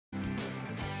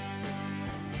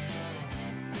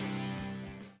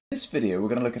this video we're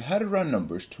going to look at how to round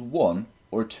numbers to 1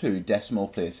 or 2 decimal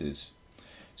places.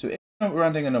 So if you're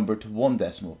rounding a number to 1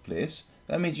 decimal place,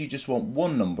 that means you just want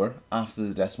one number after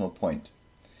the decimal point.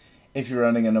 If you're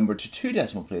rounding a number to 2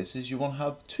 decimal places, you want to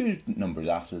have 2 numbers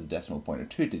after the decimal point, or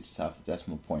 2 digits after the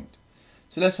decimal point.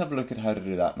 So let's have a look at how to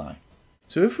do that now.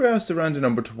 So if we're asked to round a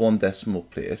number to 1 decimal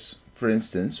place, for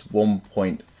instance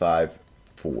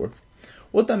 1.54,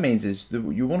 what that means is that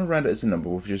you want to round it as a number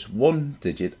with just one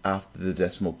digit after the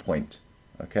decimal point.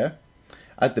 Okay?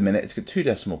 At the minute it's got 2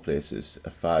 decimal places, a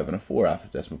 5 and a 4 after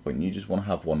the decimal point, and you just want to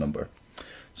have one number.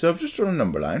 So I've just drawn a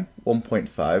number line.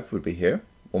 1.5 would be here,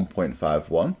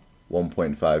 1.51,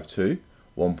 1.52,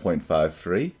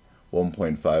 1.53,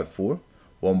 1.54,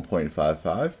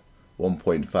 1.55,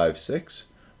 1.56,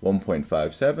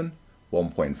 1.57,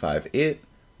 1.58,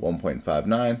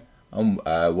 1.59 and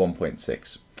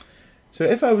 1.6. So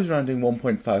if I was rounding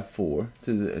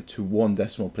 1.54 to 1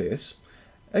 decimal place,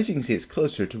 as you can see it's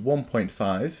closer to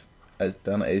 1.5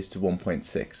 than it is to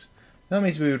 1.6. That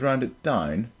means we would round it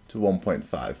down to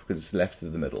 1.5 because it's left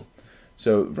of the middle.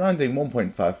 So rounding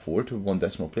 1.54 to 1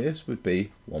 decimal place would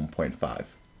be 1.5.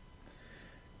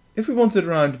 If we wanted to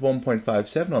round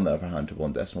 1.57 on the other hand to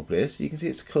 1 decimal place, you can see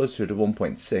it's closer to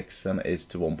 1.6 than it is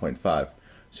to 1.5.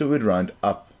 So it would round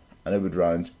up and it would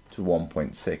round to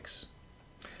 1.6.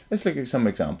 Let's look at some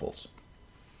examples.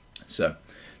 So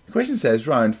the question says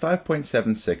round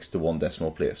 5.76 to 1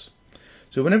 decimal place.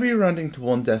 So whenever you're rounding to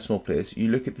 1 decimal place, you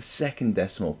look at the second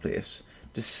decimal place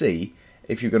to see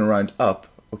if you're going to round up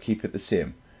or keep it the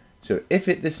same. So if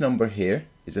this number here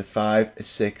is a 5, a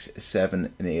 6, a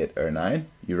 7, an 8 or a 9,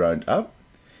 you round up.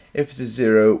 If it's a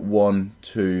 0, 1,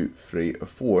 2, 3 or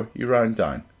 4, you round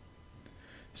down.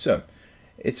 So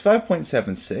it's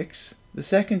 5.76. The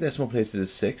second decimal place is a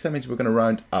 6. That means we're going to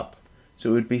round up. So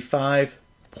it would be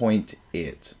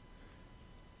 5.8.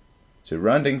 So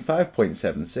rounding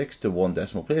 5.76 to 1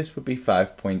 decimal place would be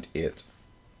 5.8.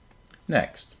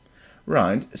 Next,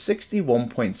 round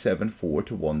 61.74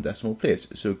 to 1 decimal place.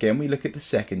 So again, we look at the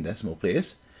second decimal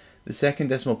place. The second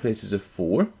decimal place is a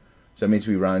 4. So that means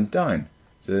we round down.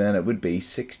 So then it would be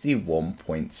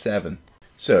 61.7.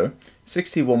 So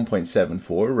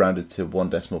 61.74 rounded to 1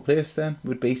 decimal place then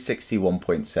would be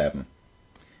 61.7.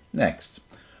 Next,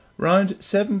 round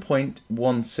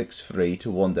 7.163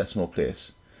 to 1 decimal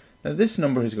place. Now this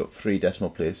number has got 3 decimal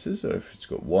places, or if it's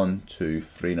got 1, 2,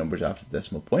 3 numbers after the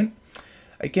decimal point.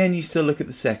 Again, you still look at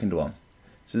the second one.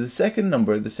 So the second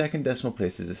number, the second decimal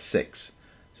place is a 6.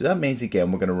 So that means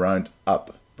again we're going to round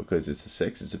up because it's a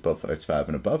 6, it's above, it's 5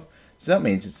 and above. So that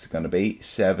means it's going to be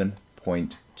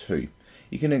 7.2.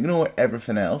 You can ignore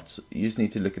everything else. You just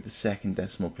need to look at the second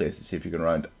decimal place to see if you're going to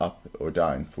round up or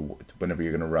down for whenever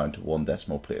you're going to round to 1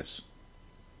 decimal place.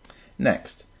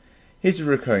 Next, here's a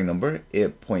recurring number,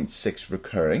 8.6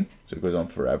 recurring, so it goes on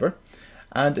forever.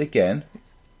 And again,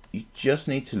 you just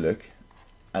need to look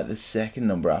at the second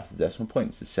number after the decimal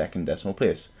point, it's the second decimal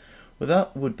place. Well,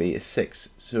 that would be a 6.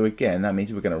 So again, that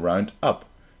means we're going to round up.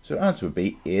 So our answer would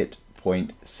be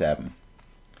 8.7.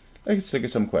 Let's look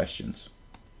at some questions.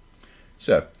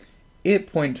 So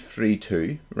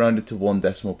 8.32 rounded to 1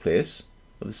 decimal place.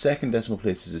 Well, the second decimal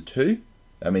place is a 2.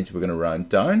 That means we're going to round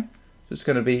down. So it's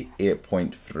going to be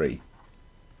 8.3.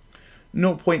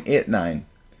 0.89.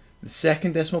 The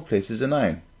second decimal place is a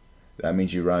 9. That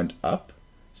means you round up.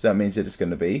 So that means that it's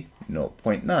going to be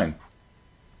 0.9.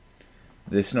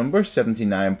 This number,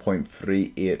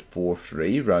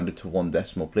 79.3843, rounded to 1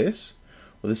 decimal place.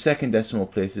 Well, the second decimal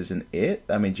place is an 8.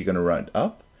 That means you're going to round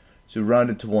up. So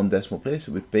rounded to 1 decimal place,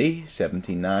 it would be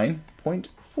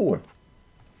 79.4.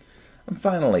 And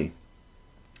finally,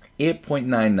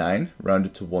 8.99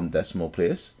 rounded to 1 decimal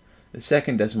place. The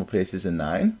second decimal place is a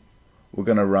 9. We're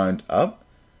going to round up.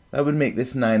 That would make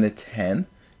this 9 a 10.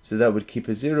 So that would keep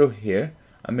a 0 here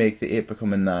and make the 8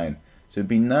 become a 9. So it would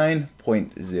be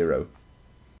 9.0.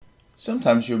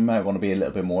 Sometimes you might want to be a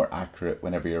little bit more accurate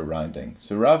whenever you're rounding.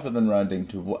 So rather than rounding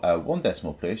to 1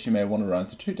 decimal place, you may want to round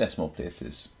to 2 decimal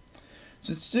places.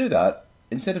 So to do that,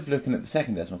 instead of looking at the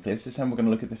second decimal place, this time we're going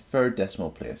to look at the third decimal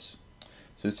place.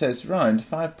 So it says round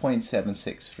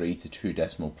 5.763 to 2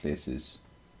 decimal places.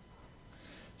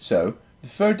 So the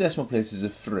third decimal place is a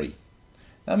 3.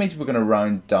 That means we're going to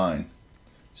round down.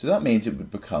 So that means it would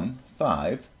become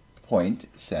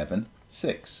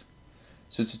 5.76.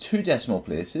 So to 2 decimal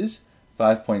places,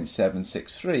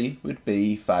 5.763 would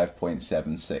be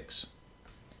 5.76.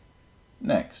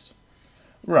 Next,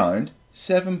 round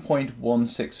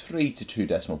 7.163 to 2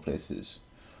 decimal places.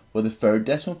 Well, the third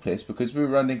decimal place, because we're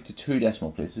rounding to 2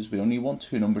 decimal places, we only want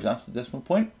 2 numbers after the decimal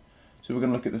point. So we're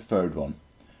going to look at the third one.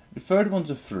 The third one's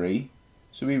a 3,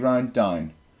 so we round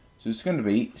down. So it's going to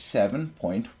be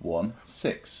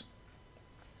 7.16.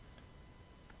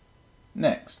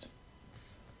 Next,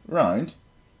 round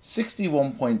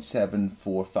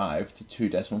 61.745 to 2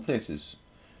 decimal places.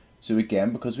 So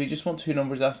again, because we just want 2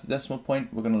 numbers after the decimal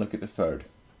point, we're going to look at the third.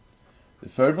 The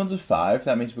third one's a 5,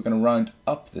 that means we're going to round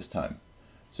up this time.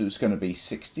 So it's going to be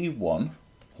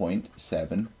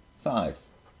 61.75.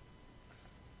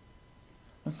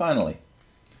 And finally,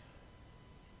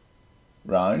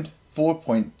 round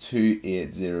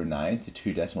 4.2809 to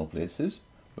 2 decimal places.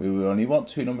 We only want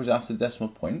 2 numbers after the decimal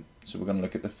point, so we're going to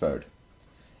look at the third.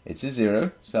 It's a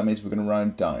 0, so that means we're going to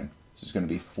round down. So it's going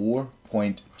to be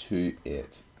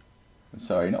 4.28.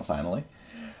 Sorry, not finally.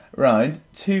 Round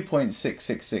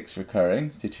 2.666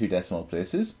 recurring to 2 decimal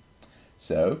places.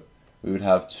 So we would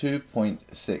have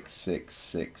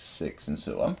 2.6666 and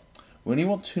so on. We only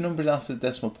want 2 numbers after the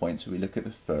decimal point, so we look at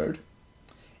the third.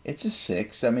 It's a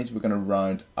 6, so that means we're going to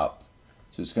round up.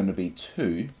 So it's going to be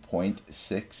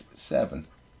 2.67.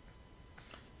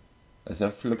 Let's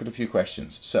have a look at a few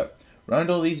questions. So, round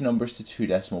all these numbers to 2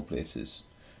 decimal places.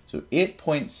 So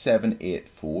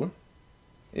 8.784,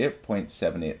 you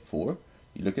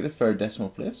look at the third decimal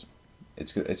place,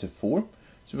 it's a 4,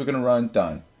 so we're going to round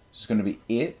down. So it's going to be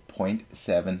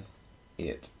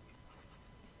 8.78.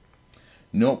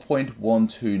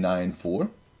 0.1294,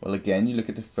 well again, you look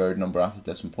at the third number after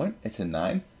the decimal point, it's a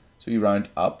 9, so you round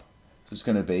up, so it's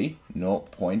going to be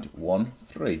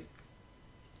 0.13.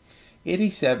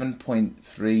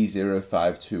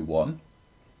 87.30521,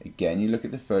 again you look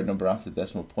at the third number after the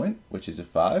decimal point, which is a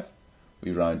 5,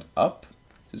 we round up,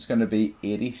 so it's going to be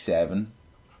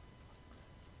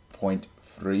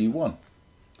 87.31.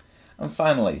 And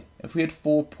finally, if we had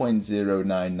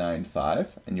 4.0995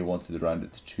 and you wanted to round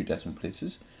it to 2 decimal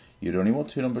places, you'd only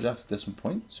want 2 numbers after the decimal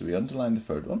point, so we underline the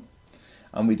third one,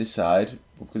 and we decide,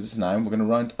 because it's 9, we're going to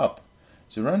round up.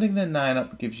 So rounding the 9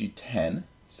 up gives you 10,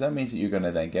 so that means that you're going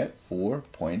to then get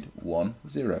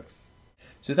 4.10.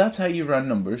 So that's how you round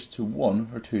numbers to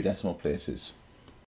 1 or 2 decimal places.